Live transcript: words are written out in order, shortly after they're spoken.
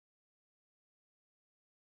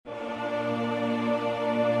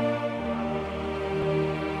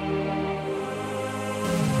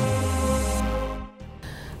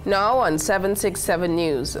Now on 767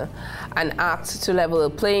 News, an act to level the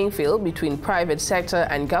playing field between private sector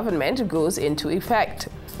and government goes into effect.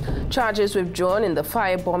 Charges withdrawn in the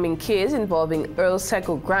firebombing case involving Earl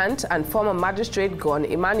Sekou Grant and former magistrate Gon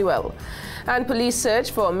Emmanuel. And police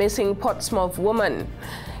search for a missing Portsmouth woman.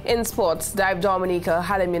 In sports, Dive Dominica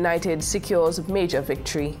Harlem United secures major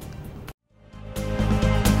victory.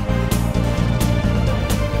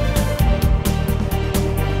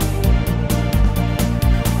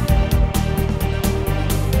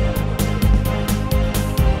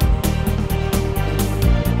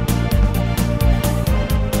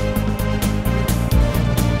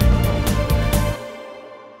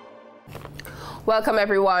 Welcome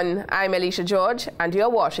everyone, I'm Alicia George and you're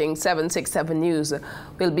watching 767 News.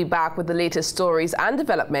 We'll be back with the latest stories and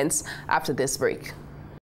developments after this break.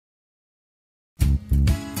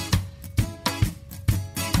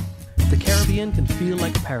 The Caribbean can feel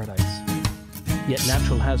like paradise, yet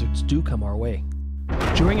natural hazards do come our way.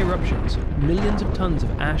 During eruptions, millions of tons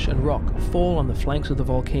of ash and rock fall on the flanks of the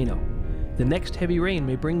volcano. The next heavy rain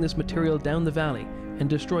may bring this material down the valley and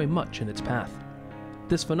destroy much in its path.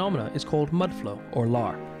 This phenomena is called mudflow, or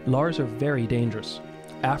LAR. LARs are very dangerous.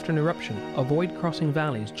 After an eruption, avoid crossing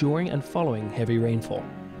valleys during and following heavy rainfall.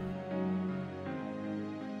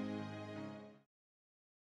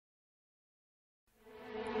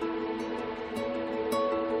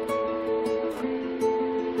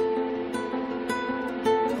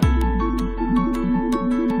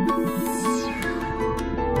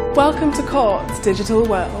 Welcome to Court's Digital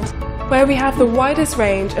World, where we have the widest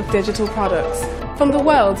range of digital products from the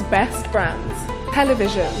world's best brands,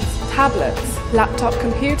 televisions, tablets, laptop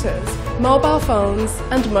computers, mobile phones,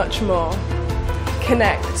 and much more.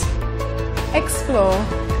 Connect, explore,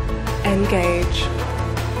 engage.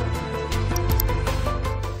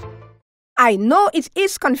 I know it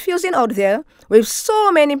is confusing out there with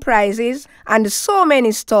so many prices and so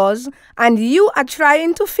many stores, and you are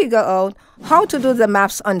trying to figure out how to do the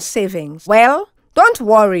maths on savings. Well, don't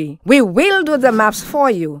worry, we will do the maths for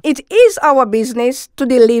you. It is our business to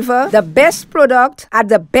deliver the best product at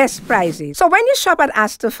the best prices. So when you shop at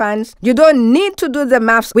Astafans, you don't need to do the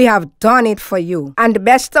maths, we have done it for you. And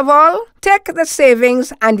best of all, take the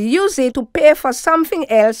savings and use it to pay for something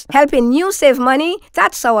else, helping you save money.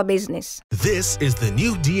 That's our business. This is the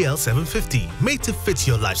new DL750, made to fit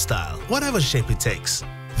your lifestyle, whatever shape it takes.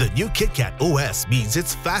 The new KitKat OS means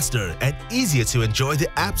it's faster and easier to enjoy the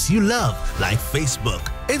apps you love, like Facebook,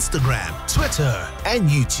 Instagram, Twitter, and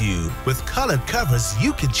YouTube. With colored covers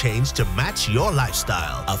you can change to match your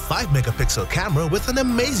lifestyle. A 5-megapixel camera with an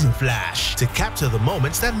amazing flash to capture the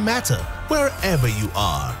moments that matter wherever you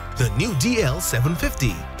are. The new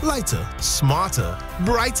DL750, lighter, smarter,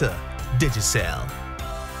 brighter. Digicel.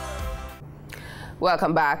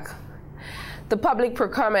 Welcome back. The Public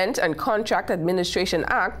Procurement and Contract Administration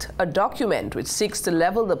Act, a document which seeks to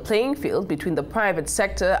level the playing field between the private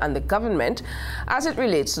sector and the government as it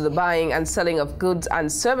relates to the buying and selling of goods and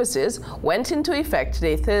services, went into effect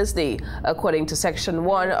today, Thursday, according to Section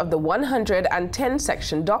 1 of the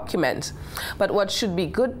 110-section document. But what should be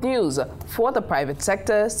good news for the private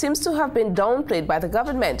sector seems to have been downplayed by the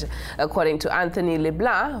government, according to Anthony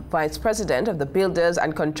Leblanc, Vice President of the Builders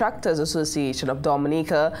and Contractors Association of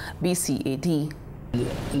Dominica, BCAD.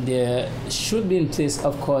 There should be in place,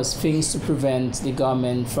 of course, things to prevent the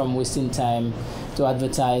government from wasting time to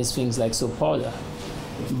advertise things like soap powder.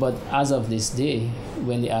 But as of this day,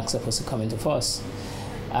 when the act is supposed to come into force,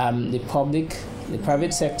 the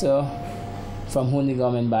private sector, from whom the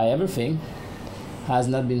government buy everything, has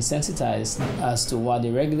not been sensitized as to what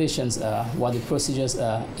the regulations are, what the procedures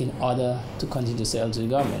are in order to continue to sell to the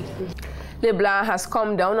government. Leblanc has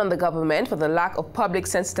come down on the government for the lack of public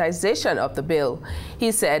sensitization of the bill.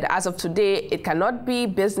 He said, as of today, it cannot be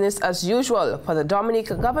business as usual for the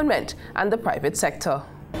Dominica government and the private sector.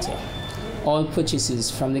 All purchases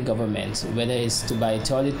from the government, whether it's to buy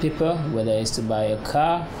toilet paper, whether it's to buy a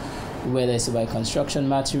car, whether it's to buy construction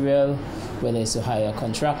material, whether it's to hire a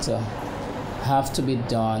contractor, have to be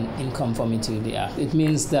done in conformity with the Act. It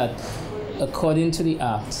means that according to the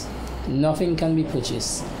Act, nothing can be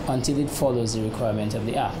purchased until it follows the requirement of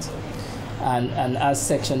the Act. And as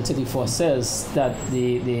Section 34 says, that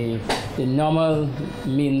the normal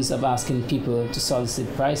means of asking people to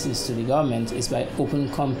solicit prices to the government is by open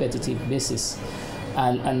competitive basis.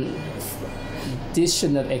 And this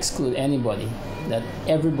should not exclude anybody, that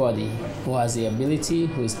everybody who has the ability,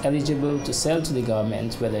 who is eligible to sell to the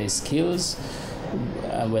government, whether it's skills,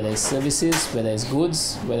 whether it's services, whether it's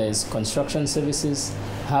goods, whether it's construction services,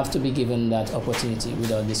 have to be given that opportunity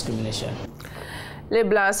without discrimination.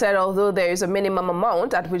 LeBlanc said although there is a minimum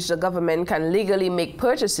amount at which the government can legally make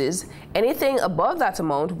purchases, anything above that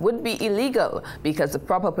amount would be illegal because the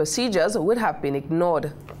proper procedures would have been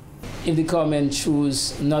ignored. If the government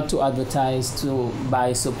choose not to advertise to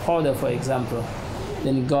buy soap powder, for example,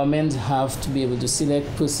 then the government have to be able to select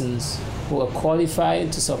persons who are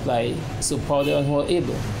qualified to supply soap powder and who are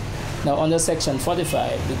able. Now, under Section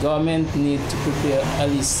 45, the government needs to prepare a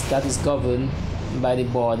list that is governed by the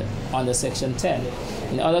board under Section 10.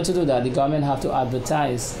 In order to do that, the government have to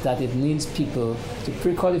advertise that it needs people to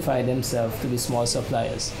pre-qualify themselves to be small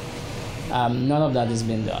suppliers. None of that has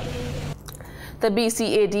been done. The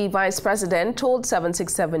BCAD Vice President told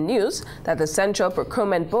 767 News that the Central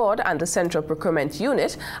Procurement Board and the Central Procurement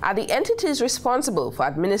Unit are the entities responsible for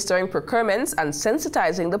administering procurements and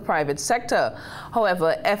sensitizing the private sector.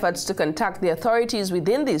 However, efforts to contact the authorities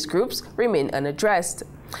within these groups remain unaddressed.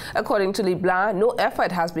 According to LeBlanc, no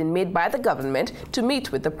effort has been made by the government to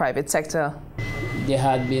meet with the private sector. There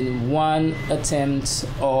had been one attempt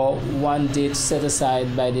or one date set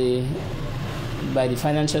aside by the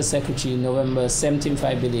Financial Secretary, November 17th,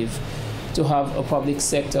 I believe, to have a private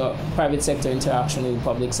sector interaction with the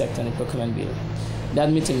public sector and the procurement bill.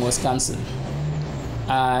 That meeting was cancelled.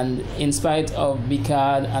 And in spite of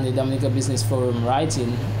BCAD and the Dominica Business Forum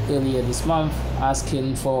writing earlier this month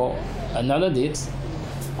asking for another date,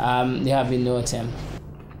 there have been no attempt.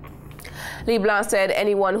 LeBlanc said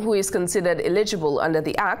anyone who is considered eligible under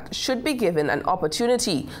the Act should be given an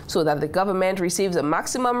opportunity so that the government receives the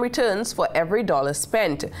maximum returns for every dollar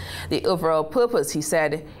spent. The overall purpose, he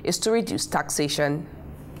said, is to reduce taxation.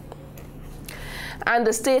 And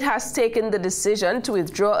the state has taken the decision to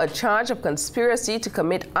withdraw a charge of conspiracy to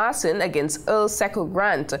commit arson against Earl Sekou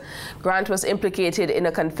Grant. Grant was implicated in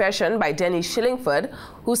a confession by Denny Shillingford,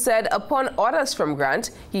 who said upon orders from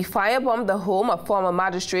Grant, he firebombed the home of former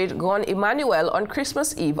magistrate Gon Emmanuel on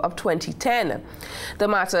Christmas Eve of 2010. The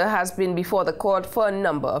matter has been before the court for a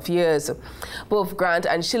number of years. Both Grant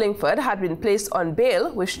and Shillingford had been placed on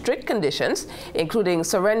bail with strict conditions, including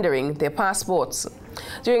surrendering their passports.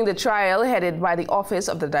 During the trial headed by the Office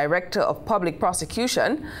of the Director of Public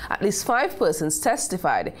Prosecution, at least 5 persons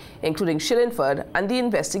testified, including Shillingford and the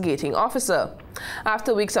investigating officer.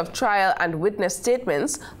 After weeks of trial and witness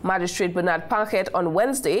statements, Magistrate Bernard Paquette on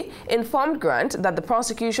Wednesday informed Grant that the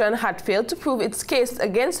prosecution had failed to prove its case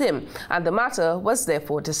against him and the matter was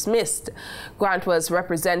therefore dismissed. Grant was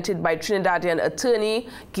represented by Trinidadian attorney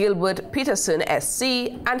Gilbert Peterson SC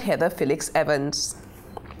and Heather Felix Evans.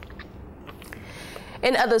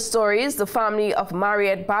 In other stories, the family of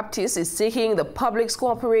Mariette Baptiste is seeking the public's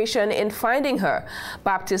cooperation in finding her.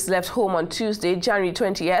 Baptiste left home on Tuesday, January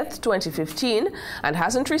 20th, 2015, and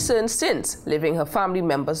hasn't returned since, leaving her family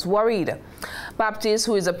members worried. Baptiste,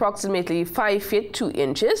 who is approximately 5 feet 2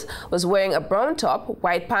 inches, was wearing a brown top,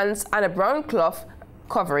 white pants, and a brown cloth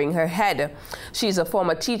covering her head. She is a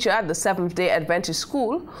former teacher at the Seventh-day Adventist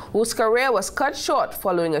School, whose career was cut short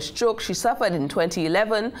following a stroke she suffered in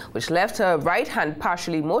 2011, which left her right hand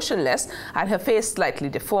partially motionless and her face slightly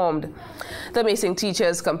deformed. The missing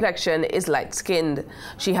teacher's complexion is light-skinned.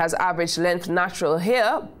 She has average length natural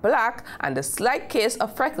hair, black, and a slight case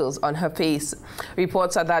of freckles on her face.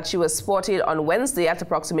 Reports are that she was spotted on Wednesday at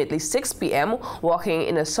approximately 6 p.m. walking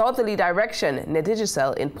in a southerly direction near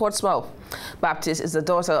Digicel in Portsmouth. Baptiste is the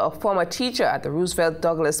daughter of former teacher at the Roosevelt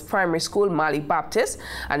Douglas Primary School, Marley Baptiste,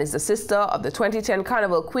 and is the sister of the 2010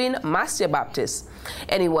 Carnival Queen, Marcia Baptiste.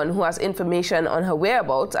 Anyone who has information on her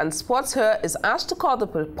whereabouts and spots her is asked to call the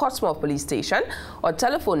Portsmouth Police Station or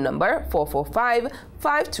telephone number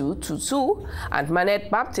 445-5222 and Manette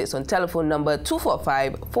Baptiste on telephone number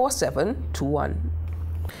 245-4721.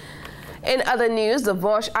 In other news, the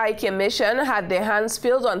Vosh Eye Care Mission had their hands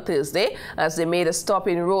filled on Thursday as they made a stop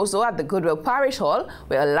in Roseau at the Goodwill Parish Hall,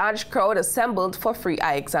 where a large crowd assembled for free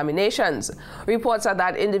eye examinations. Reports are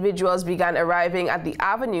that individuals began arriving at the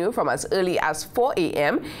avenue from as early as 4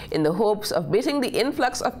 a.m. in the hopes of meeting the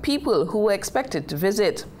influx of people who were expected to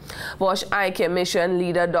visit. Vosh Eye Care Mission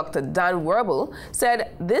leader Dr. Dan Werbel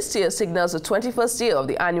said this year signals the 21st year of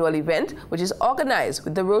the annual event, which is organized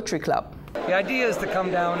with the Rotary Club. The idea is to come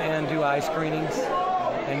down and do eye screenings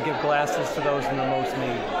and give glasses to those in the most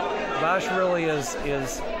need. Vosh really is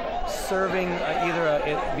serving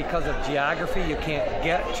because of geography you can't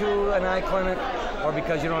get to an eye clinic, or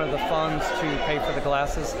because you don't have the funds to pay for the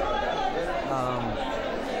glasses.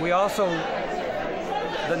 We also,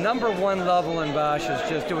 the number 1 level in Vosh is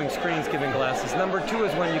just doing screenings, giving glasses. Number 2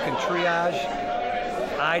 is when you can triage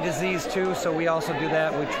eye disease too, so we also do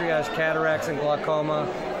that. We triage cataracts and glaucoma.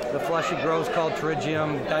 the fleshy growths called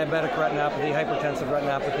pterygium, diabetic retinopathy, hypertensive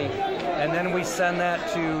retinopathy. And then we send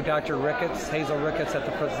that to Dr. Ricketts, Hazel Ricketts at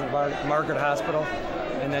the Princess Margaret Hospital.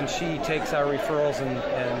 And then she takes our referrals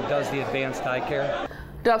and does the advanced eye care.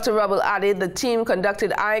 Dr. Rubble added the team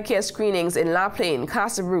conducted eye care screenings in La Plaine,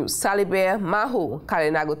 Casa Bruce, Salibert, Maho,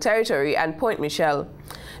 Kalinago Territory, and Point Michel.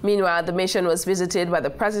 Meanwhile, the mission was visited by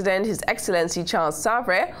the President, His Excellency Charles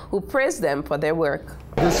Savre, who praised them for their work.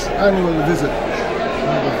 This annual visit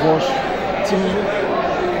by the VOSH team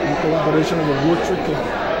in collaboration with the Rotary Club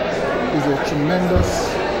is a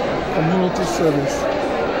tremendous community service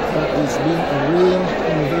that is being arranged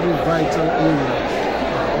in a very vital area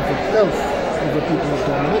of the health of the people of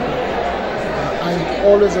Dominica. I'm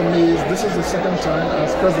always amazed. This is the second time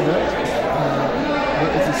as president, but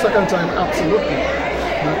it's the second time absolutely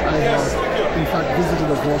that I have in fact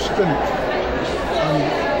visited a VOSH clinic. And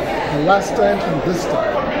the last time and this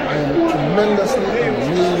time, I am tremendously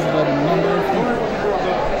amazed by the number of people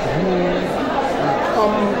who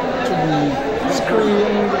come to be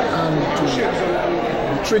screened and to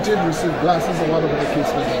be treated, receive glasses or whatever the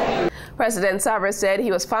case may be. President Savre said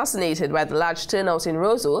he was fascinated by the large turnout in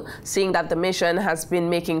Roseau, seeing that the mission has been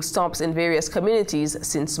making stops in various communities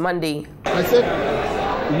since Monday. I think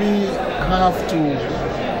we have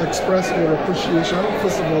to express our appreciation,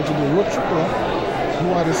 first of all, to the Rotary Club, who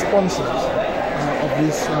are the sponsors of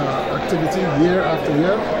this activity year after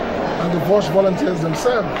year, and the VOSH volunteers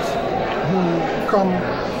themselves who come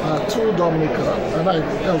to Dominica and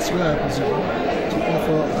elsewhere, I presume, to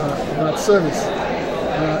offer that service.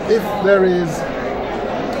 If there is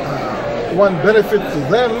one benefit to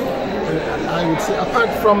them, I would say, apart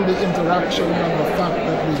from the interaction and the fact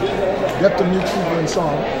that we get to meet people and so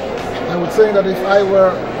on, I would say that if I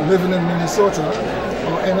were living in Minnesota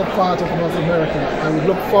or any part of North America, I would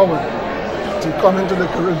look forward to coming to the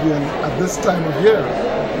Caribbean at this time of year,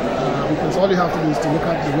 because all you have to do is to look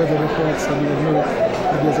at the weather reports and you will know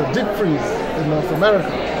that there's a deep freeze in North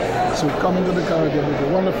America. So coming to the Caribbean would be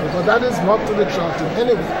wonderful. But that is not to detract in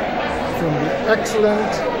any way from the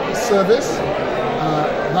excellent service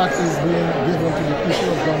that is being given to the people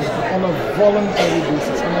of Dominica on a voluntary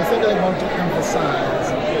basis. And I think I want to emphasize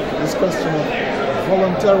this question of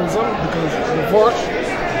voluntarism, because the VOSH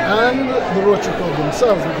and the Rotary Club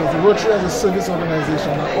themselves, because the Rotary as a service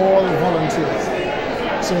organization are all volunteers.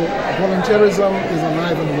 So voluntarism is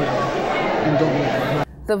alive and well in Dominica.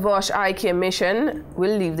 The VOSH Eye Care mission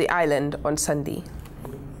will leave the island on Sunday.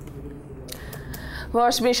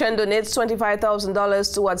 VOSH mission donates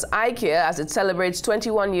 $25,000 towards eye care as it celebrates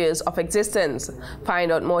 21 years of existence.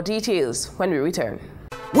 Find out more details when we return.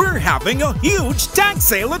 We're having a huge tax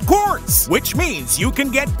sale at Quartz, which means you can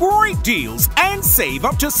get great deals and save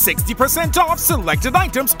up to 60% off selected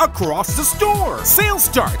items across the store. Sale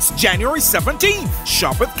starts January 17th.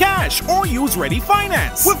 Shop with cash or use Ready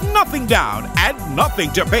Finance with nothing down and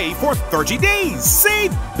nothing to pay for 30 days.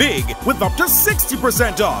 Save big with up to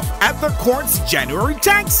 60% off at the Quartz January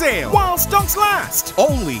tax sale while stocks last.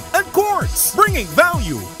 Only at Quartz, bringing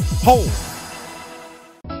value home.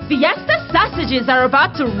 Fiesta sausages are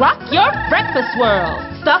about to rock your breakfast world.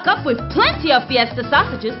 Stock up with plenty of Fiesta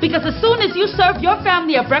sausages, because as soon as you serve your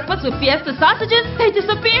family a breakfast with Fiesta sausages, they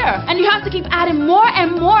disappear. And you have to keep adding more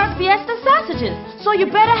and more Fiesta sausages. So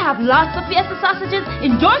you better have lots of Fiesta sausages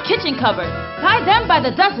in your kitchen cupboard. Buy them by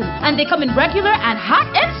the dozen, and they come in regular and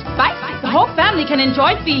hot and spicy. The whole family can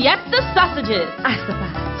enjoy Fiesta sausages.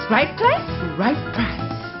 Astapas, right place, right price.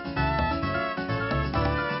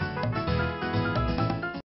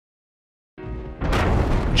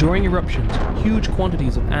 During eruptions, huge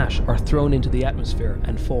quantities of ash are thrown into the atmosphere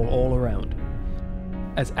and fall all around.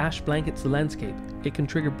 As ash blankets the landscape, it can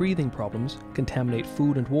trigger breathing problems, contaminate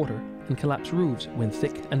food and water, and collapse roofs when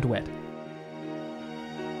thick and wet.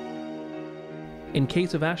 In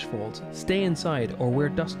case of ash falls, stay inside or wear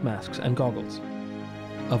dust masks and goggles.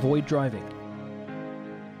 Avoid driving.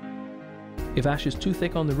 If ash is too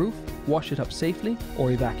thick on the roof, wash it up safely or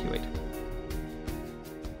evacuate.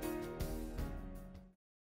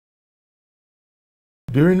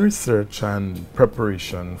 During research and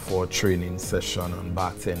preparation for a training session on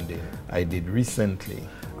bartending I did recently,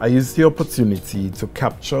 I used the opportunity to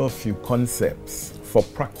capture a few concepts for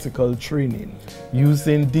practical training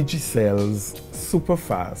using Digicel's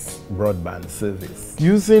super-fast broadband service.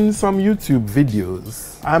 Using some YouTube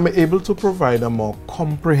videos, I'm able to provide a more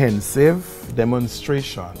comprehensive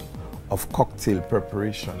demonstration of cocktail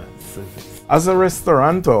preparation and service. As a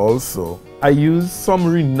restaurateur also, I use some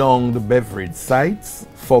renowned beverage sites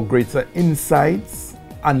for greater insights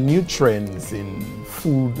and new trends in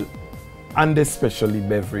food and especially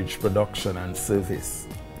beverage production and service.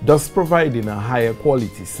 thus providing a higher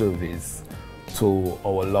quality service to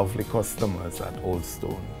our lovely customers at Old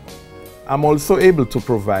Stone. I'm also able to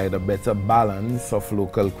provide a better balance of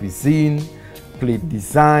local cuisine, plate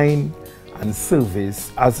design, and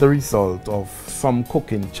service as a result of some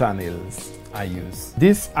cooking channels I use.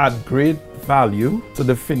 This adds great value to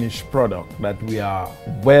the finished product that we are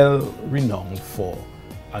well renowned for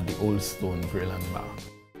at the Old Stone Grill and Bar.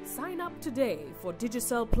 Sign up today for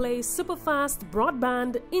Digicel Play Superfast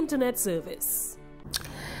Broadband Internet Service.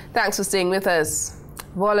 Thanks for staying with us.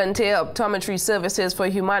 Volunteer Optometry Services for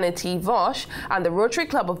Humanity, VOSH, and the Rotary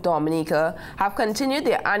Club of Dominica have continued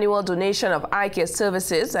their annual donation of eye care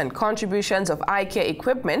services and contributions of eye care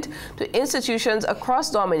equipment to institutions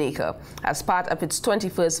across Dominica as part of its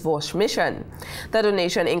 21st VOSH mission. The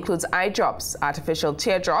donation includes eye drops, artificial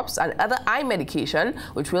teardrops, and other eye medication,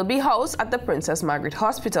 which will be housed at the Princess Margaret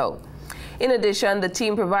Hospital. In addition, the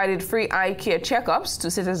team provided free eye care checkups to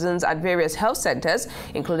citizens at various health centers,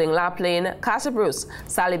 including La Plaine, Casa Bruce,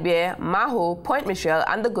 Salibier, Maho, Point Michel,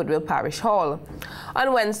 and the Goodwill Parish Hall.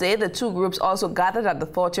 On Wednesday, the two groups also gathered at the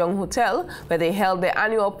Fort Young Hotel, where they held their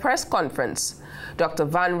annual press conference. Dr.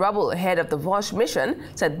 Van Rubble, head of the VOSH mission,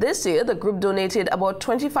 said this year the group donated about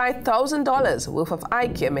 $25,000 worth of eye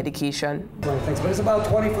care medication. But it's about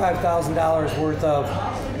 $25,000 worth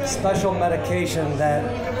of special medication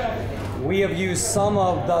that we have used some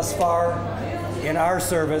of thus far in our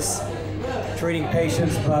service, treating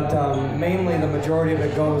patients, but mainly the majority of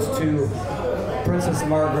it goes to Princess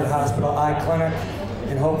Margaret Hospital Eye Clinic,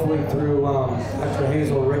 and hopefully through Dr.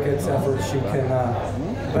 Hazel Ricketts' efforts, she can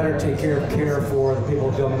better take care for the people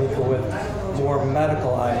of Dominica with more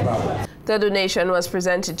medical eye problems. The donation was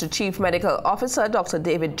presented to Chief Medical Officer Dr.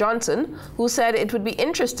 David Johnson, who said it would be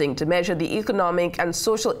interesting to measure the economic and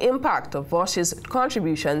social impact of VOSH's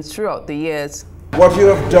contributions throughout the years. What you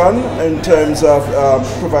have done in terms of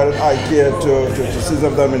providing eye care to citizens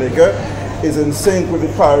of Dominica is in sync with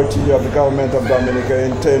the priority of the government of Dominica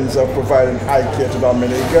in terms of providing eye care to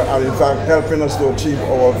Dominica and in fact helping us to achieve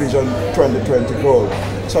our Vision 2020 goal.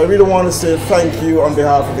 So I really want to say thank you on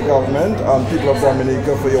behalf of the government and people of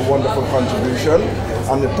Dominica for your wonderful contribution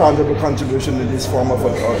and the tangible contribution in this form of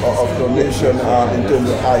donation in terms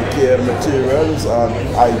of eye care materials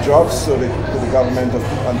and eye drops to the government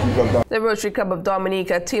and people of Dominica. The Rotary Club of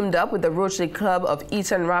Dominica teamed up with the Rotary Club of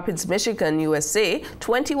Eaton Rapids, Michigan, USA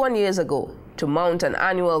 21 years ago to mount an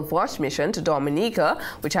annual VOSH mission to Dominica,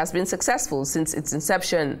 which has been successful since its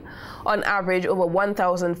inception. On average, over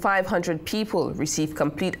 1,500 people receive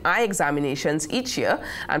complete eye examinations each year,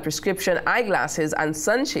 and prescription eyeglasses and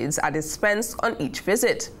sunshades are dispensed on each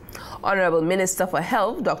visit. Honorable Minister for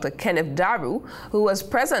Health, Dr. Kenneth Daru, who was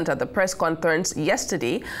present at the press conference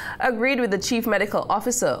yesterday, agreed with the Chief Medical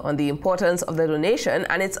Officer on the importance of the donation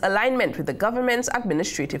and its alignment with the government's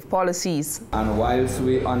administrative policies. And whilst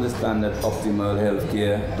we understand that optimal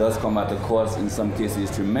healthcare does come at a cost, in some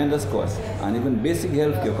cases tremendous cost, and even basic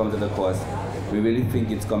healthcare comes at a cost, we really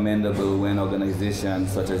think it's commendable when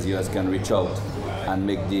organizations such as yours can reach out and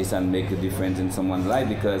make a difference in someone's life,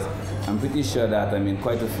 because I'm pretty sure that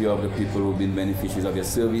quite a few of the people who've been beneficiaries of your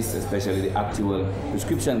service, especially the actual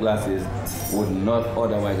prescription glasses, would not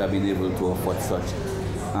otherwise have been able to afford such.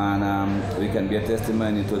 And we can be a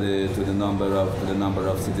testimony to the number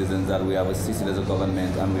of citizens that we have assisted as a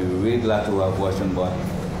government, and we're really glad to have VOSH on board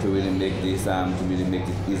to really make this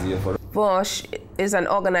it easier for us. VOSH is an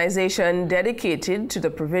organization dedicated to the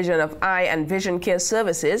provision of eye and vision care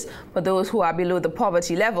services for those who are below the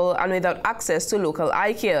poverty level and without access to local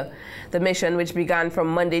eye care. The mission, which began from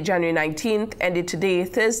Monday, January 19th, ended today,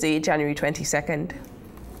 Thursday, January 22nd.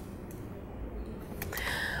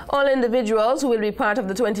 All individuals who will be part of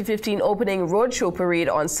the 2015 opening roadshow parade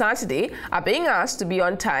on Saturday are being asked to be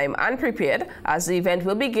on time and prepared, as the event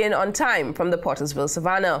will begin on time from the Pottersville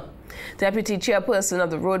Savannah. Deputy Chairperson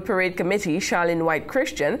of the Road Parade Committee, Charlene White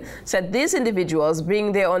Christian, said these individuals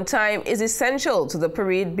being there on time is essential to the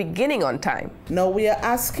parade beginning on time. Now we are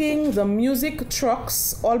asking the music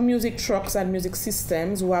trucks, all music trucks and music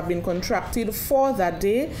systems who have been contracted for that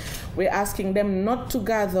day, we're asking them not to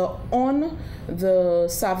gather on the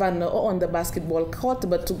Savannah or on the basketball court,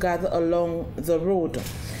 but to gather along the road.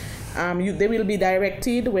 They will be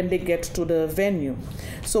directed when they get to the venue.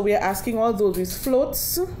 So we are asking all those with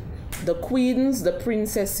floats, the queens, the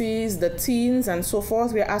princesses, the teens, and so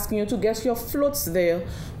forth. We are asking you to get your floats there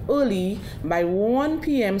early by 1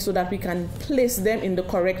 p.m. so that we can place them in the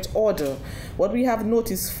correct order. What we have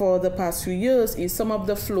noticed for the past few years is some of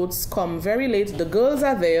the floats come very late. The girls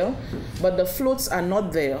are there, but the floats are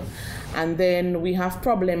not there. and then we have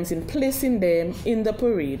problems in placing them in the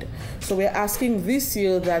parade. So we're asking this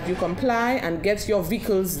year that you comply and get your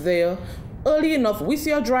vehicles there early enough with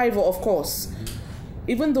your driver, of course.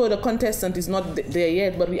 Even though the contestant is not there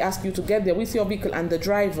yet, but we ask you to get there with your vehicle and the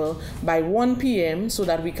driver by 1 p.m. so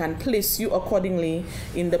that we can place you accordingly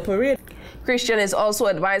in the parade. Christian is also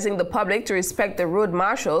advising the public to respect the road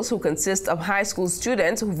marshals, who consist of high school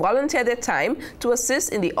students who volunteer their time to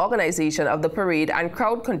assist in the organization of the parade and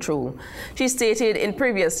crowd control. She stated in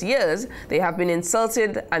previous years they have been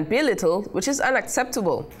insulted and belittled, which is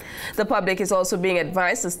unacceptable. The public is also being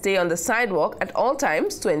advised to stay on the sidewalk at all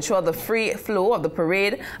times to ensure the free flow of the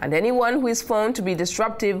parade, and anyone who is found to be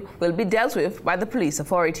disruptive will be dealt with by the police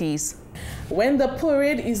authorities. When the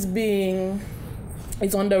parade is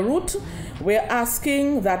on the route, we're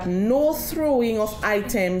asking that no throwing of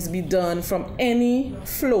items be done from any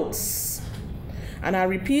floats. And I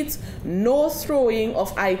repeat, no throwing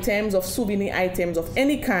of items, of souvenir items of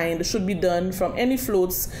any kind should be done from any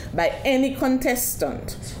floats by any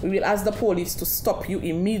contestant. We will ask the police to stop you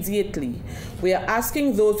immediately. We are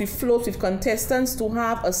asking those with floats with contestants to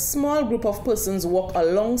have a small group of persons walk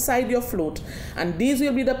alongside your float, and these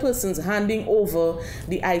will be the persons handing over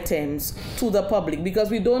the items to the public,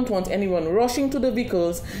 because we don't want anyone rushing to the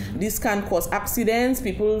vehicles. This can cause accidents.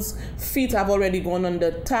 People's feet have already gone on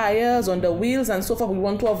the tires, on the wheels, and so forth. We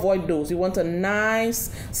want to avoid those. We want a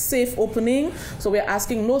nice, safe opening. So we're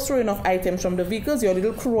asking no throwing of items from the vehicles. Your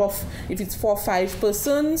little crew of, if it's 4 or 5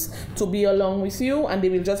 persons, to be along with you, and they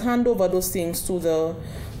will just hand over those things to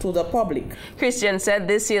the public. Christian said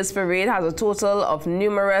this year's parade has a total of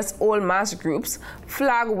numerous old mass groups,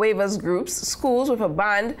 flag wavers groups, schools with a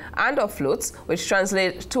band and of floats, which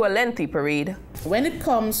translate to a lengthy parade. When it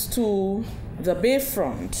comes to the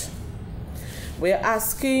Bayfront, we're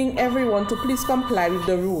asking everyone to please comply with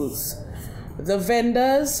the rules. The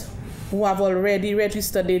vendors who have already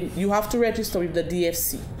registered, you have to register with the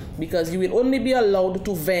DFC, because you will only be allowed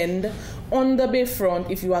to vend on the Bayfront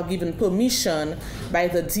if you are given permission by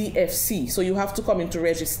the DFC. So you have to come in to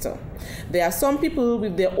register. There are some people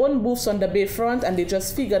with their own booths on the Bayfront, and they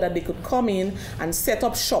just figure that they could come in and set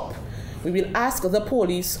up shop. We will ask the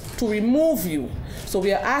police to remove you. So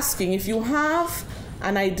we are asking, if you have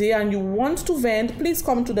an idea and you want to vend, please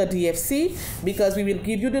come to the DFC, because we will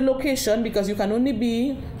give you the location, because you can only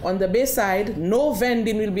be on the bay side. No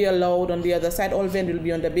vending will be allowed on the other side. All vending will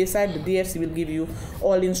be on the bay side. The DFC will give you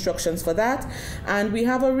all instructions for that. And we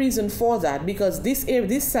have a reason for that, because this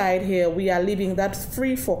side here, we are leaving that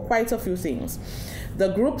free for quite a few things. The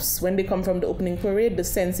groups, when they come from the opening parade, the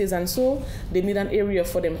senses and so, they need an area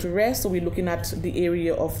for them to rest. So we're looking at the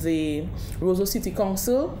area of the Roseau City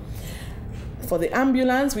Council. For the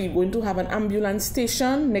ambulance, we're going to have an ambulance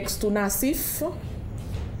station next to Nassif.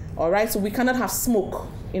 All right, so we cannot have smoke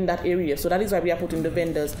in that area. So that is why we are putting the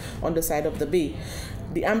vendors on the side of the bay.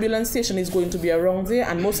 The ambulance station is going to be around there,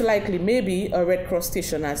 and most likely maybe a Red Cross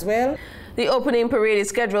station as well. The opening parade is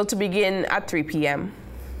scheduled to begin at 3 p.m.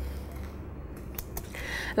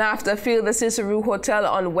 Now, after Field the Cicero Hotel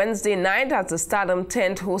on Wednesday night, as the Stardom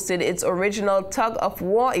tent hosted its original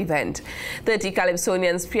tug-of-war event, 30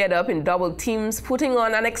 Calypsonians paired up in double teams, putting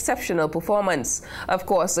on an exceptional performance. Of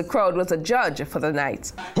course, the crowd was a judge for the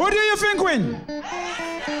night. Who do you think win?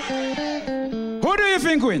 Who do you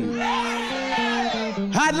think win?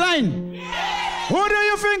 Hardline. Who do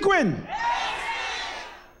you think win?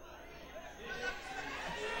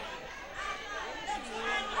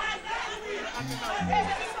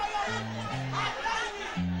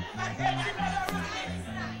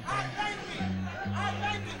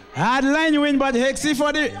 Hardline win, but Hexy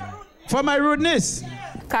for my rudeness.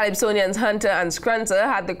 Calypsonians Hunter and Scrunter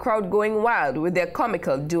had the crowd going wild with their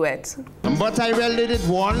comical duet. But I really did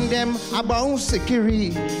warn them about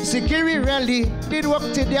Sikiri. Sikiri really did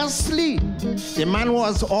work till their sleep. The man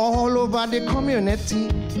was all over the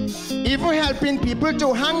community, even helping people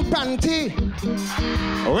to hang panty.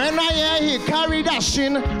 When I hear he carried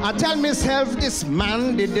dashing, I tell myself, this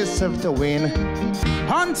man did deserve to win.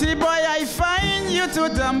 Hunty boy, I find you too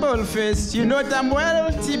dumble face. You know damn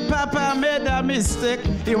well T-Papa made a mistake.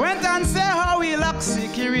 He went and said how he locked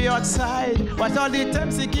Sikiri outside, but all the time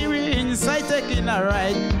Sikiri inside taking a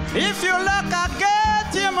ride. If you lock a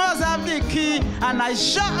gate, you must have the key. And I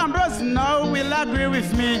sure Ambrose now will agree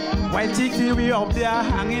with me. While Sikiri up there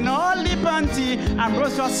hanging all the panty,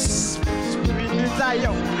 Ambrose was sweet as a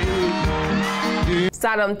young lady.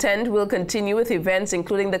 Stardom Tent will continue with events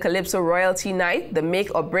including the Calypso Royalty Night, the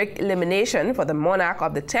Make or Break Elimination for the Monarch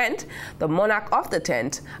of the Tent, the Monarch of the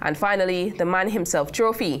Tent, and finally, the Man Himself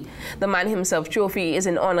Trophy. The Man Himself Trophy is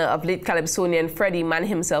in honor of late Calypsonian Freddie Man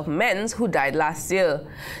Himself Menz, who died last year.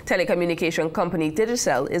 Telecommunication company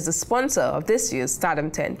Digicel is the sponsor of this year's Stardom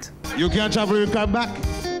Tent. You can't travel your car back.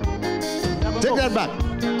 Take that back.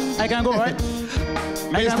 I can go, right?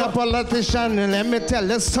 Mr. Politician, let me tell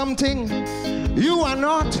you something. You are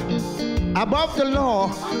not above the law.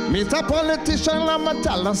 Mr. Politician, let me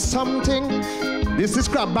tell you something. This is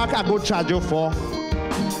crab back I go charge you for.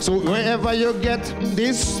 So wherever you get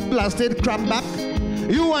this plastic crab back,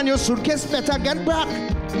 you and your suitcase better get back.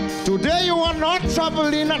 Today you are not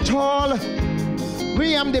traveling at all.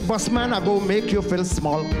 We am the boss man, I go make you feel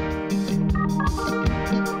small.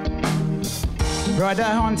 Brother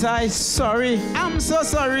Hunter, I'm sorry. I'm so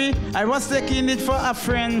sorry. I was taking it for a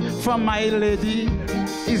friend, for my lady.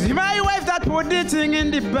 It's my wife that put the thing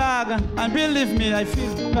in the bag. And believe me, I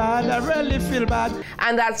feel bad. I really feel bad.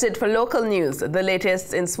 And that's it for local news. The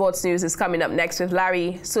latest in sports news is coming up next with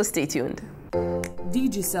Larry, so stay tuned.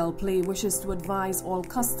 Digicel Play wishes to advise all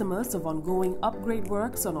customers of ongoing upgrade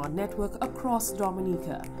works on our network across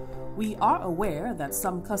Dominica. We are aware that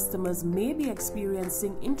some customers may be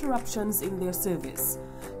experiencing interruptions in their service.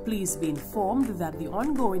 Please be informed that the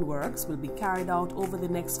ongoing works will be carried out over the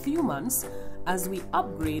next few months as we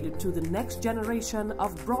upgrade to the next generation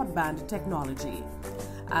of broadband technology.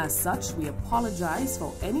 As such, we apologize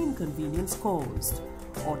for any inconvenience caused.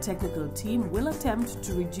 Our technical team will attempt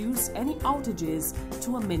to reduce any outages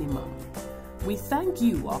to a minimum. We thank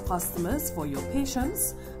you, our customers, for your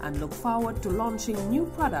patience and look forward to launching new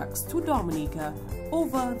products to Dominica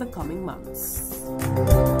over the coming months.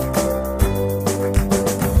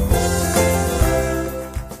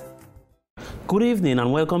 Good evening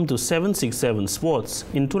and welcome to 767 Sports.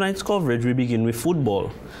 In tonight's coverage, we begin with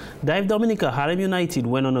football. Dive Dominica Harlem United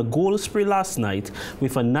went on a goal spree last night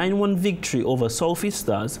with a 9-1 victory over Southeast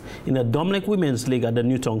Stars in the Dominic Women's League at the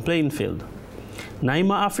Newtown playing field.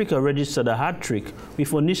 Naima Africa registered a hat-trick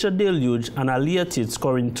with Onisha Deluge and Aliyah Tid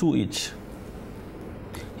scoring 2 each.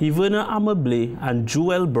 Ivana Amable and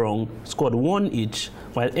Jewel Brown scored 1 each,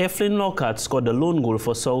 while Eflin Lockhart scored the lone goal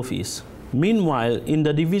for Southeast. Meanwhile, in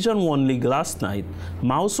the Division 1 League last night,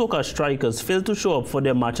 Mao Soka strikers failed to show up for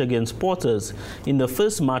their match against Porters in the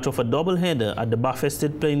first match of a doubleheader at the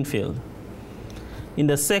Baffested playing field. In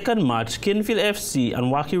the second match, Kenfield FC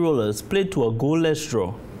and Waukee Rollers played to a goalless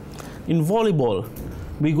draw. In volleyball,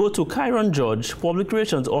 we go to Kyron George, Public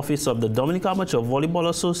Relations Officer of the Dominica Amateur Volleyball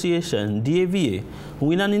Association, DAVA, who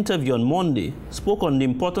in an interview on Monday spoke on the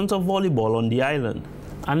importance of volleyball on the island.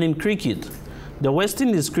 And in cricket, the West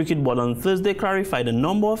Indies Cricket Board on Thursday clarified a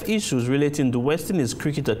number of issues relating to West Indies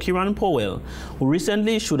cricketer Kieran Powell, who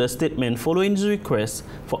recently issued a statement following his request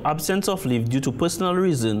for absence of leave due to personal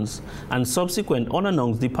reasons and subsequent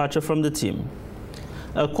unannounced departure from the team.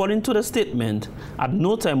 According to the statement, at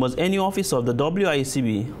no time was any officer of the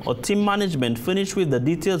WICB or team management furnished with the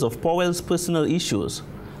details of Powell's personal issues.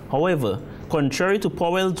 However, contrary to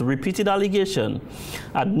Powell's repeated allegation,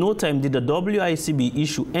 at no time did the WICB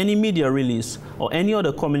issue any media release or any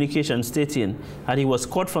other communication stating that he was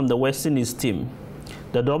cut from the West Indies team.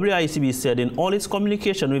 The WICB said in all its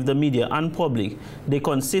communication with the media and public, they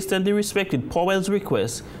consistently respected Powell's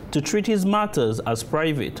request to treat his matters as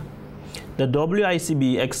private. The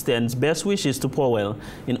WICB extends best wishes to Powell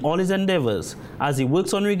in all his endeavors as he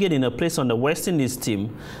works on regaining a place on the West Indies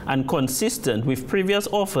team and, consistent with previous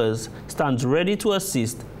offers, stands ready to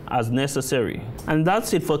assist as necessary. And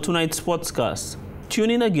that's it for tonight's Sportscast. Tune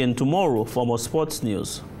in again tomorrow for more sports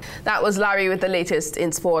news. That was Larry with the latest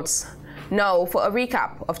in sports. Now for a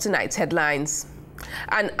recap of tonight's headlines.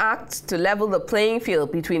 An act to level the playing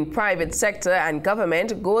field between private sector and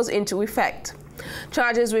government goes into effect.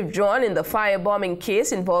 Charges withdrawn in the firebombing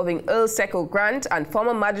case involving Earl Seco Grant and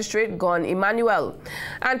former magistrate Gon Emmanuel.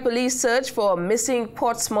 And police search for a missing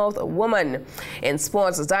Portsmouth woman. In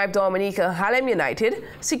sports, Dive Dominica Harlem United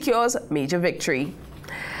secures major victory.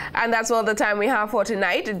 And that's all the time we have for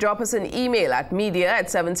tonight. Drop us an email at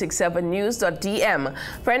media@767news.dm.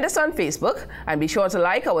 Friend us on Facebook and be sure to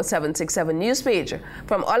like our 767 News page.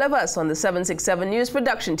 From all of us on the 767 News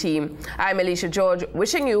production team, I'm Alicia George,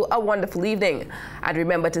 wishing you a wonderful evening. And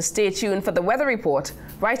remember to stay tuned for the weather report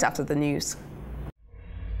right after the news.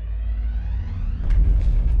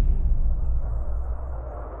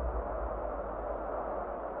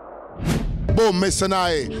 Boom, Miss and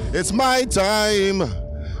it's my time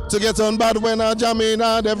to get on bad when I jam in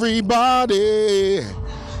at everybody.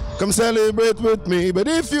 Come celebrate with me, but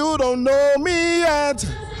if you don't know me yet,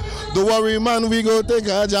 Don't worry, man, we go take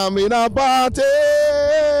a jam in a party.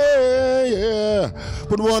 Yeah.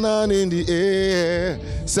 Put one hand in the air.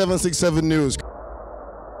 767 News.